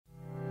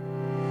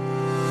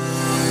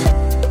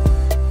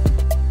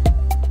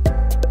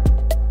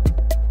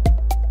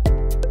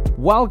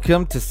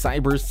Welcome to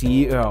Cyber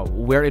CEO,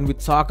 wherein we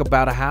talk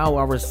about how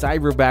our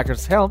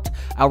cyberbackers helped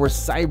our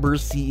cyber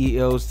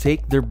CEOs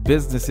take their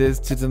businesses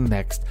to the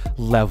next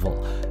level.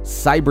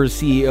 Cyber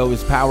CEO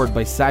is powered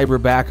by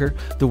Cyberbacker,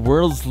 the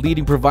world's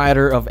leading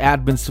provider of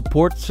admin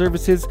support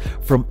services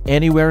from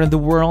anywhere in the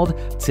world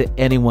to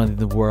anyone in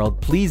the world.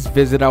 Please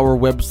visit our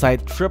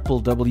website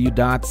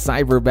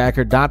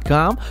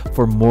www.cyberbacker.com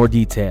for more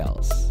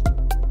details.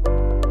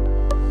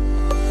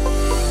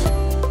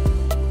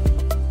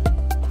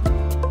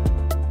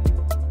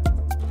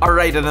 All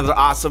right, another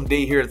awesome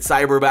day here at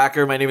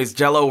Cyberbacker. My name is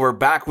Jello. We're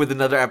back with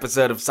another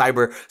episode of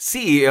Cyber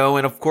CEO.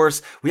 And of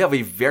course, we have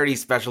a very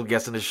special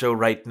guest on the show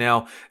right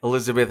now.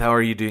 Elizabeth, how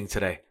are you doing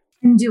today?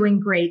 I'm doing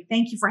great.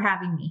 Thank you for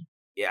having me.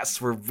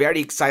 Yes, we're very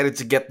excited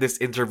to get this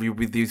interview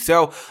with you.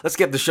 So let's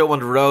get the show on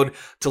the road.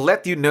 To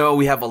let you know,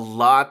 we have a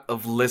lot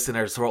of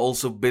listeners who are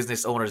also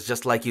business owners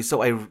just like you.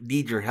 So I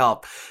need your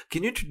help.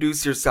 Can you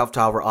introduce yourself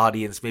to our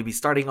audience? Maybe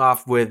starting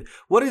off with,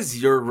 what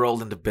is your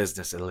role in the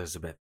business,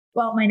 Elizabeth?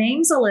 Well, my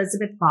name's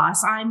Elizabeth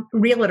Voss. I'm a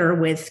realtor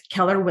with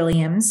Keller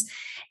Williams,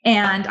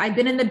 and I've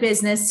been in the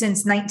business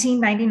since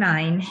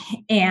 1999,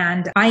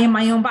 and I am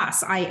my own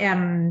boss. I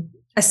am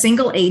a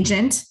single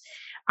agent.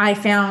 I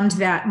found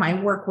that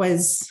my work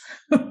was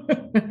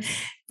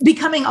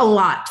becoming a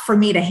lot for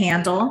me to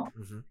handle.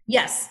 Mm-hmm.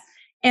 Yes.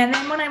 And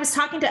then when I was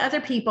talking to other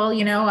people,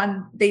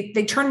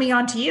 they turned me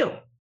on to you,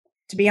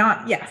 to be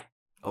on. Yeah.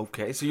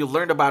 Okay, so you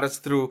learned about us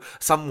through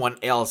someone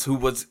else who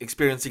was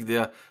experiencing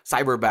the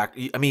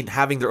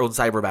having their own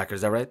cyberbacker,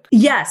 is that right?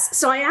 Yes.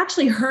 So I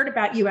actually heard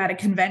about you at a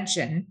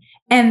convention,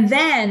 and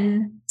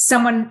then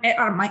someone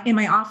in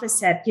my office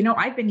said,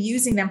 I've been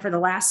using them for the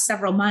last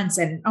several months,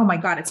 and oh my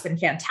God, it's been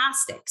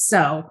fantastic.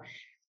 So,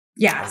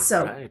 yeah.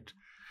 Right.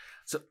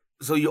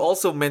 So you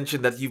also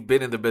mentioned that you've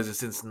been in the business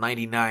since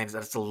 99. So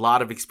that's a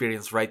lot of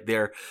experience right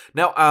there.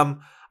 Now,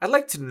 I'd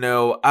like to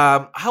know,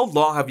 how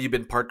long have you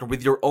been partnered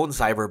with your own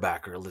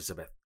cyberbacker,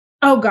 Elizabeth?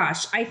 Oh,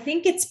 gosh. I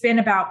think it's been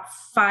about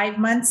 5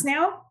 months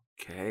now.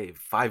 Okay,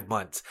 5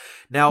 months.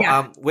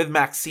 Now, with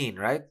Maxine,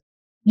 right?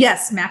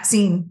 Yes,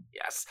 Maxine.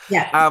 Yes.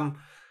 Yeah.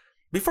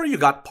 Before you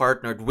got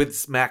partnered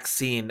with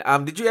Maxine,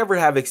 did you ever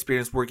have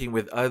experience working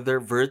with other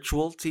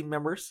virtual team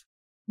members?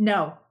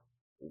 No.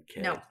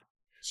 Okay. No.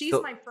 She's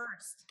my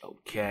first.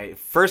 Okay.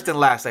 First and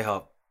last, I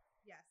hope.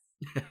 Yes.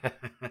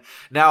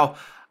 Now,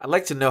 I'd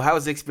like to know, how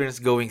is the experience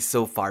going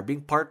so far,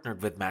 being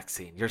partnered with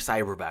Maxine, your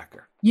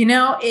cyberbacker?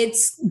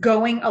 It's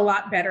going a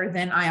lot better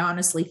than I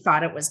honestly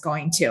thought it was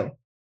going to.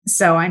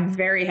 So I'm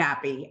very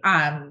happy.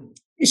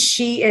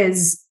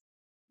 She's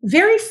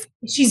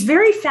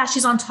very fast.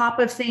 She's on top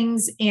of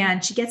things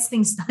and she gets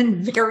things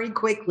done very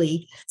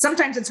quickly.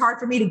 Sometimes it's hard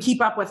for me to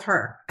keep up with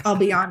her, I'll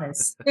be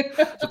honest.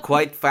 So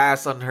quite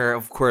fast on her,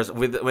 of course,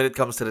 when it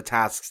comes to the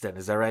tasks then,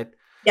 is that right?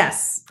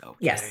 Yes. Okay.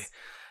 Yes.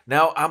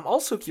 Now, I'm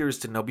also curious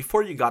to know,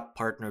 before you got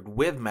partnered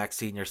with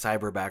Maxine, your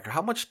cyberbacker,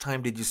 how much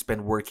time did you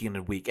spend working in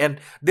a week? And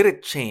did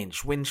it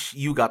change when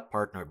you got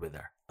partnered with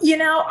her?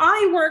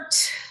 I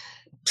worked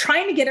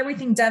trying to get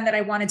everything done that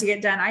I wanted to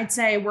get done. I'd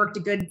say I worked a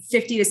good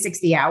 50 to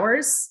 60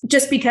 hours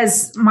just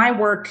because my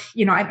work,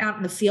 I'm out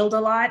in the field a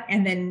lot.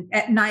 And then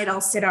at night I'll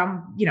sit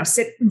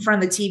in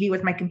front of the TV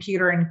with my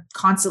computer and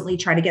constantly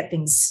try to get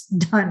things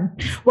done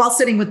while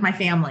sitting with my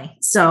family.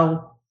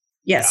 So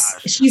yes,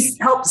 she's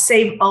helped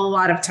save a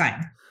lot of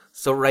time.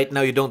 So right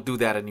now you don't do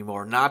that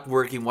anymore, not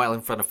working while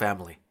in front of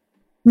family.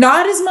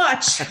 Not as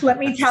much, let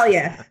me tell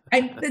you.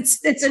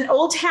 It's an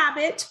old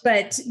habit,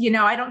 but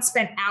I don't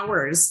spend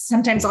hours.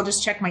 Sometimes I'll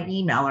just check my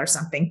email or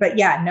something. But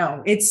yeah,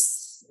 no,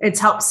 it's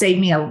helped save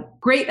me a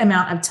great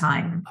amount of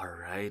time. All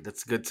right,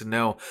 that's good to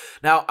know.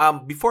 Now,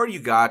 before you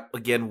got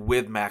again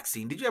with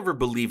Maxine, did you ever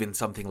believe in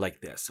something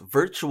like this,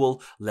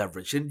 virtual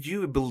leverage? Did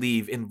you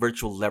believe in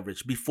virtual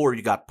leverage before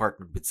you got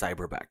partnered with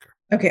Cyberbacker?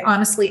 Okay,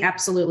 honestly,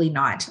 absolutely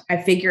not. I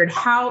figured,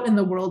 how in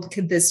the world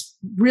could this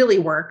really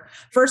work?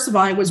 First of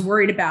all, I was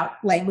worried about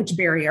language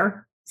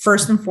barrier,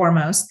 first and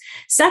foremost.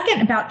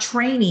 Second, about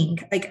training.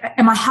 Like,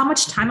 how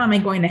much time am I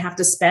going to have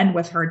to spend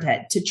with her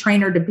to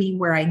train her to be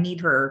where I need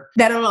her,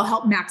 that it'll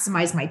help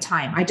maximize my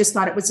time? I just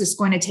thought it was just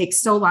going to take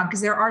so long because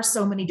there are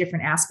so many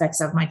different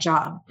aspects of my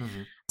job.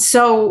 Mm-hmm.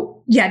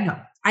 So yeah, no,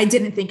 I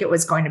didn't think it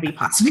was going to be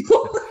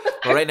possible.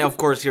 Well, right now, of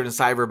course, here in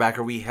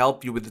Cyberbacker, we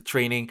help you with the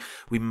training.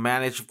 We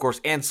manage, of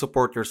course, and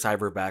support your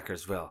cyberbacker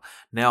as well.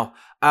 Now,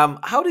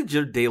 how did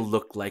your day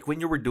look like when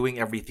you were doing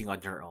everything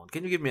on your own?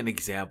 Can you give me an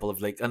example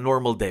of like a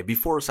normal day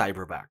before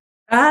Cyberbacker?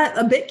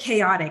 A bit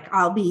chaotic,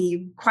 I'll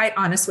be quite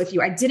honest with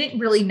you. I didn't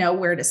really know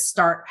where to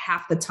start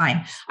half the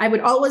time. I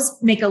would always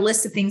make a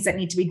list of things that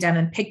need to be done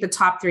and pick the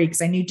top 3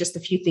 because I knew just a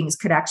few things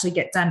could actually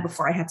get done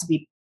before I had to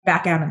be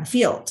back out in the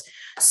field.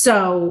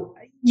 So,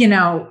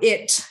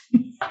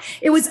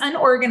 it was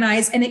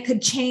unorganized and it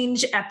could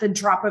change at the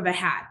drop of a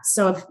hat.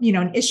 So if,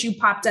 an issue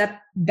popped up,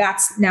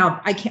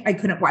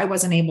 I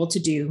wasn't able to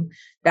do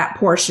that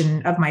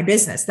portion of my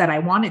business that I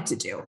wanted to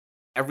do.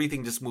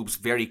 Everything just moves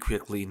very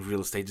quickly in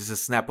real estate. Just a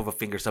snap of a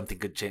finger, something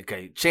could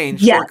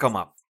change or come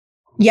up.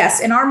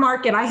 Yes. In our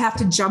market, I have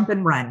to jump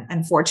and run.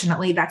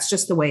 Unfortunately, that's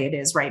just the way it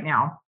is right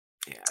now.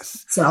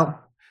 Yes. So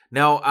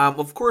Now,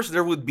 of course,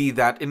 there would be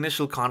that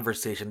initial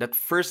conversation, that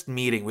first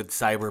meeting with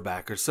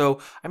Cyberbacker.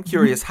 So I'm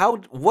curious,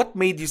 what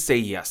made you say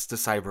yes to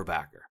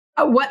Cyberbacker?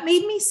 what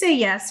made me say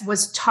yes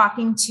was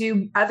talking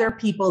to other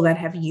people that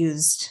have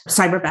used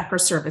Cyberbacker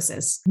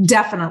services.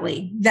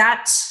 Definitely.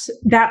 That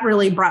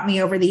really brought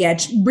me over the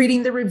edge.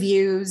 Reading the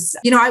reviews,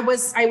 I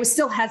was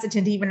still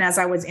hesitant even as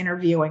I was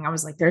interviewing. I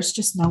was like, there's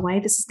just no way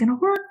this is going to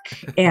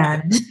work.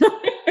 And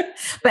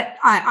but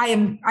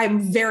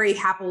I'm very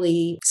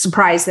happily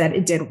surprised that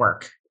it did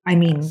work. I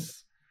mean,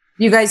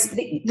 you guys,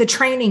 the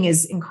training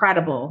is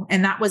incredible.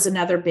 And that was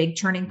another big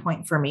turning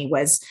point for me,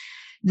 was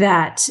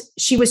that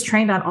she was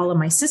trained on all of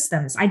my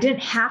systems. I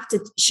didn't have to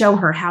show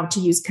her how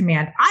to use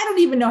Command. I don't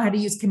even know how to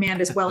use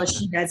Command as well as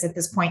she does at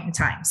this point in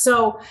time.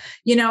 So,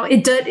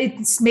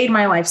 it's made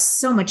my life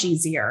so much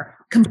easier.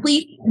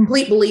 Complete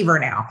believer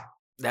now.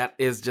 That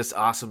is just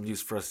awesome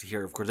news for us to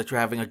hear, of course, that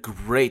you're having a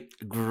great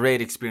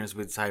experience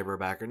with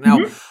Cyberbacker. Now,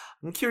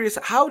 I'm curious,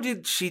 how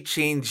did she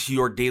change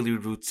your daily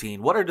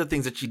routine? What are the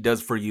things that she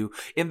does for you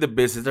in the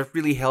business that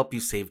really help you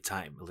save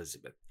time,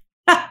 Elizabeth?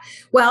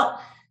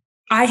 Well,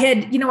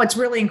 what's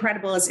really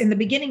incredible is in the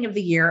beginning of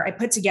the year, I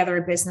put together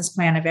a business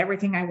plan of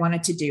everything I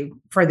wanted to do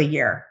for the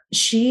year.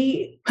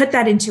 She put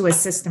that into a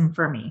system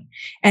for me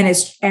and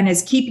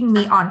is keeping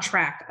me on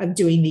track of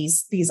doing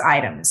these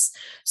items.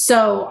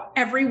 So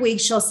every week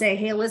she'll say,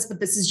 "Hey, Elizabeth,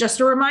 this is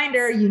just a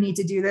reminder. You need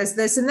to do this,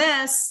 this, and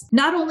this."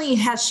 Not only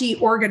has she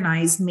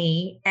organized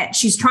me, and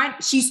she's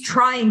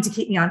trying to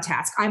keep me on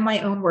task. I'm my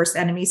own worst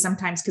enemy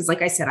sometimes because,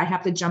 like I said, I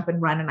have to jump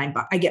and run and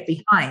I get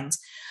behind.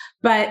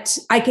 But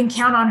I can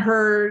count on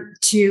her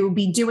to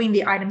be doing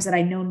the items that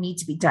I know need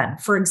to be done.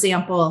 For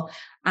example,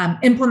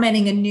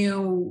 implementing a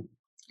new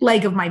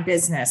leg of my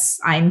business.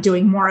 I'm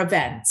doing more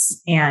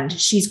events and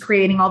she's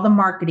creating all the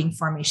marketing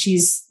for me.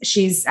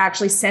 She's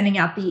actually sending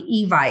out the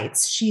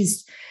evites.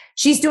 She's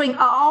doing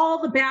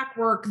all the back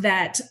work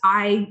that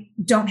I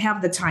don't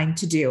have the time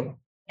to do.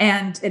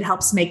 And it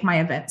helps make my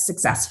event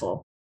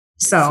successful.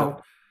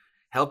 So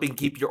helping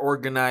keep you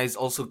organized,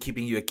 also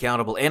keeping you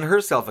accountable and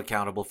herself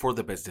accountable for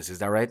the business. Is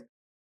that right?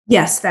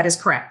 Yes, that is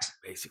correct.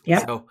 Basically.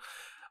 Yep. So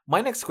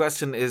my next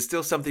question is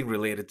still something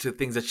related to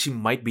things that she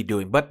might be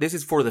doing, but this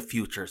is for the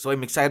future. So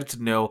I'm excited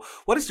to know,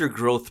 what is your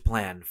growth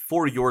plan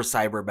for your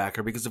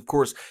Cyberbacker? Because of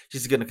course,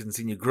 she's going to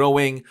continue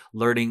growing,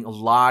 learning a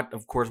lot.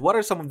 Of course, what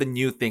are some of the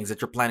new things that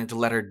you're planning to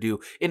let her do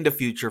in the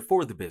future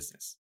for the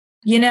business?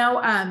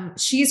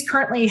 She's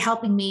currently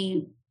helping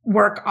me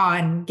work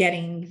on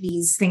getting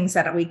these things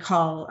that we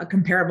call a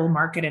comparable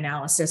market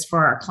analysis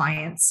for our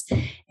clients.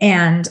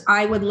 And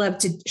I would love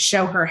to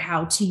show her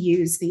how to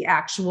use the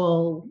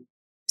actual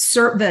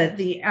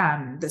the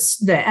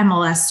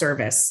MLS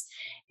service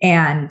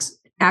and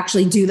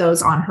actually do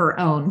those on her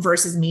own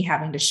versus me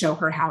having to show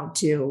her how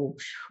to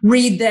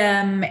read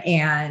them.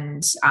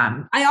 And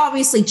I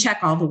obviously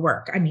check all the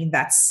work. I mean,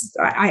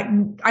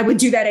 I would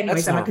do that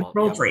anyways. I'm a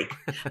control freak,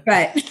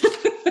 but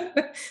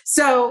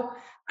so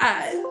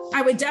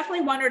I would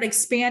definitely want her to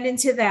expand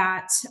into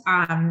that.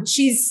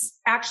 She's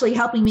actually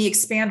helping me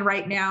expand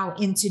right now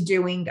into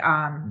doing,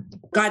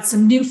 got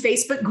some new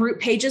Facebook group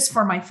pages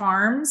for my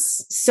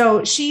farms.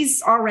 So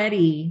she's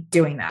already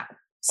doing that.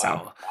 So,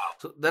 wow.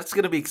 So that's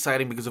going to be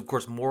exciting because, of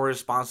course, more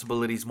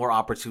responsibilities, more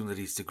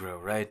opportunities to grow,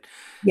 right?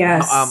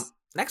 Yes. Now,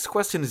 next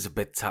question is a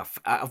bit tough.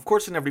 Of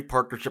course, in every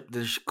partnership,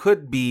 there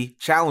could be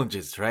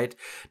challenges, right?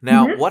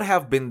 Now, what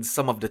have been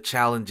some of the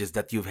challenges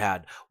that you've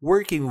had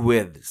working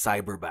with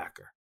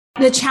Cyberbacker?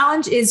 The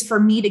challenge is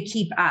for me to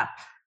keep up,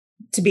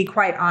 to be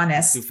quite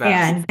honest,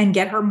 and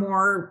get her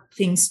more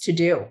things to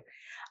do.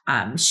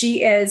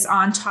 She is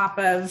on top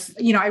of,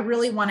 I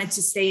really wanted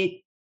to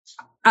stay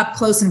up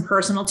close and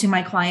personal to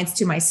my clients,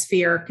 to my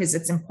sphere, because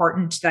it's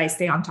important that I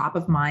stay on top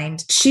of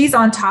mind. She's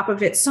on top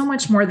of it so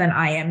much more than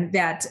I am,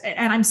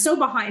 and I'm so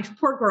behind.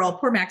 Poor girl,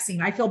 poor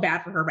Maxine. I feel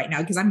bad for her right now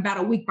because I'm about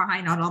a week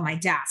behind on all my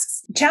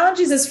tasks.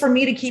 Challenges is for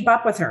me to keep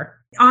up with her.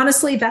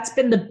 Honestly, that's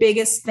been the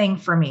biggest thing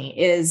for me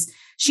is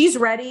she's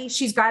ready.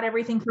 She's got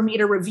everything for me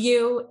to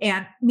review,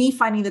 and me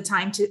finding the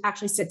time to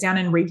actually sit down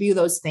and review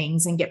those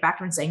things and get back to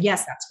her and saying,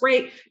 yes, that's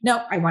great.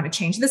 No, I want to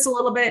change this a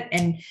little bit.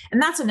 And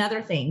that's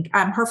another thing.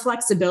 Her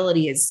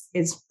flexibility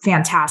is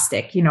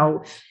fantastic.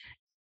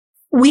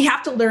 We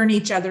have to learn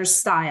each other's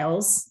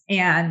styles,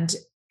 and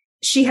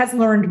she has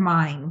learned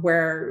mine,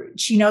 where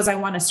she knows I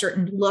want a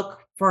certain look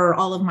for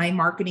all of my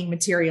marketing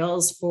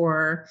materials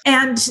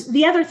and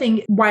the other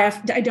thing why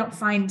I don't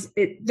find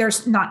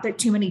there's not that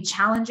too many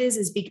challenges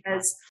is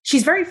because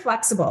she's very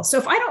flexible. So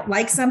if I don't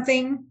like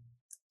something,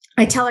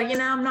 I tell her,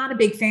 I'm not a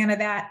big fan of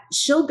that.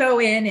 She'll go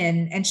in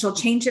and she'll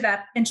change it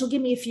up and she'll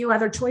give me a few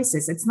other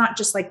choices. It's not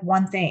just like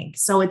one thing.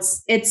 So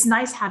it's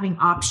nice having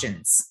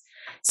options.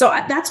 So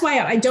that's why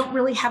I don't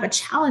really have a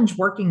challenge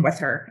working with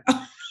her.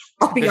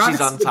 I'll be honest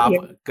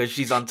because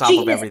she's on top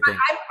of everything.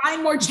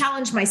 I'm more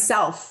challenged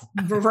myself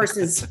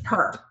versus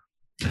her,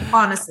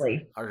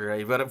 honestly. All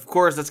right, but of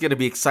course that's going to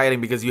be exciting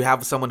because you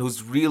have someone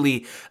who's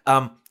really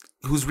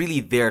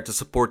there to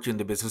support you in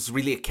the business, who's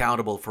really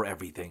accountable for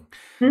everything.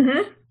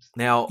 Mm-hmm.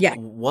 Now, Yeah.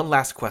 one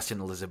last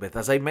question, Elizabeth.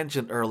 As I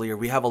mentioned earlier,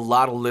 we have a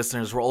lot of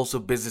listeners who are also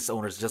business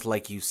owners just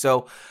like you.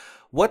 So,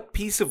 what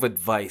piece of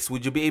advice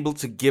would you be able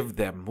to give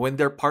them when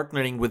they're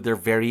partnering with their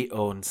very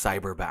own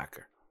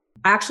cyberbacker?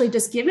 Actually,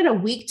 just give it a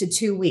week to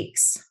 2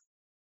 weeks.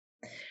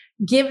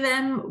 Give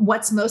them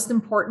what's most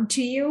important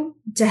to you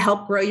to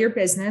help grow your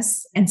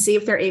business and see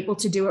if they're able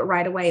to do it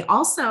right away.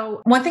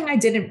 Also, one thing I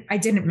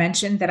didn't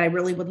mention that I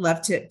really would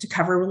love to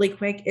cover really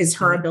quick is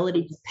her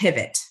ability to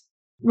pivot.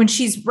 When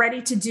she's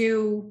ready to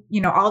do,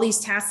 all these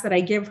tasks that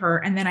I give her,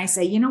 and then I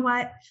say, you know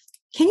what,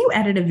 can you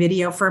edit a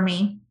video for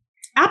me?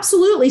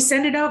 Absolutely,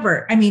 send it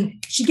over. I mean,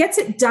 she gets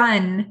it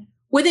done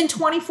within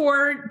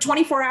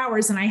 24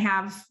 hours, and I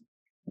have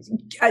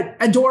an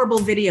adorable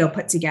video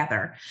put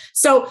together.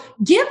 So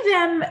give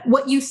them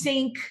what you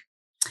think,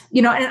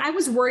 and I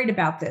was worried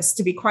about this,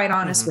 to be quite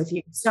honest with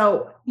you.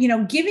 So,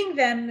 giving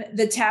them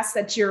the task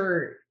that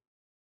you're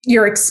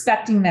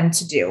expecting them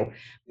to do.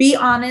 Be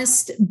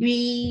honest,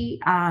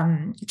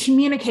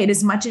 communicate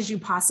as much as you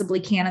possibly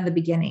can in the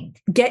beginning.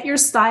 Get your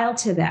style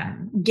to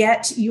them.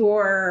 Get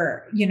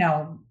your,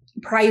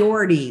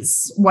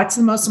 priorities. What's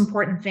the most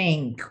important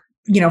thing,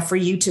 for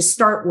you to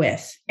start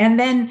with? And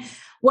then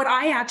what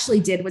I actually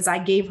did was I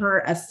gave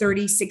her a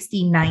 30,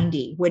 60,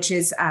 90, which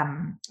is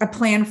a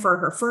plan for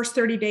her first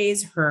 30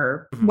 days,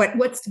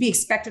 what's to be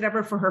expected of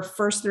her for her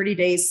first 30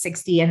 days,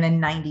 60, and then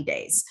 90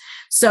 days.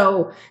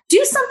 So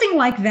do something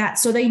like that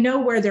so they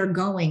know where they're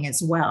going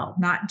as well,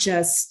 not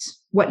just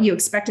what you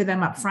expected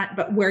them up front,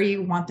 but where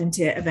you want them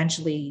to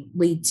eventually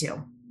lead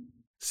to.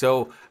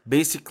 So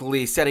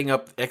basically setting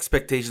up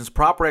expectations,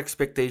 proper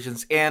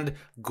expectations and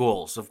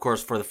goals, of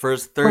course, for the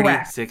first 30,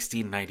 Correct.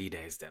 60, 90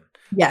 days then.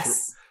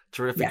 Yes.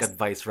 Terrific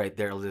advice right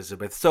there,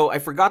 Elizabeth. So I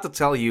forgot to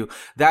tell you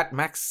that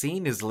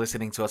Maxine is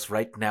listening to us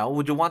right now.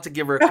 Would you want to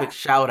give her a quick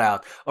shout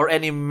out or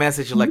any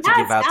message you'd like to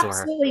give out to her?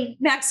 Absolutely.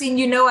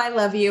 Maxine, I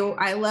love you.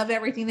 I love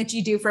everything that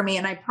you do for me.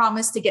 And I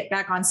promise to get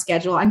back on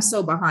schedule. I'm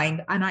so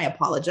behind and I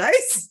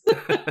apologize.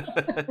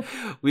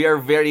 We are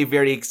very,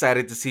 very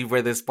excited to see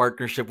where this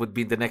partnership would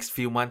be in the next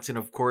few months and,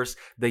 of course,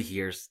 the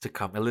years to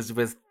come.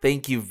 Elizabeth,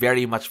 thank you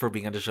very much for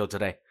being on the show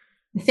today.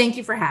 Thank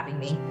you for having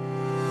me.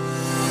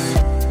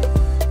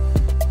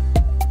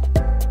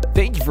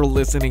 Thank you for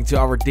listening to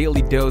our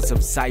daily dose of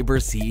Cyber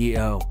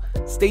CEO.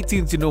 Stay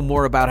tuned to know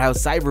more about how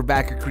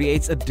Cyberbacker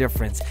creates a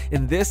difference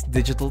in this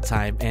digital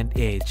time and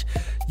age.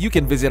 You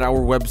can visit our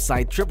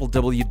website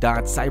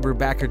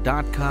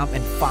www.cyberbacker.com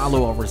and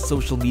follow our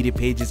social media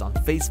pages on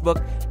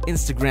Facebook,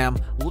 Instagram,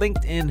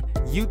 LinkedIn,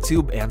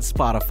 YouTube, and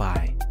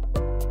Spotify.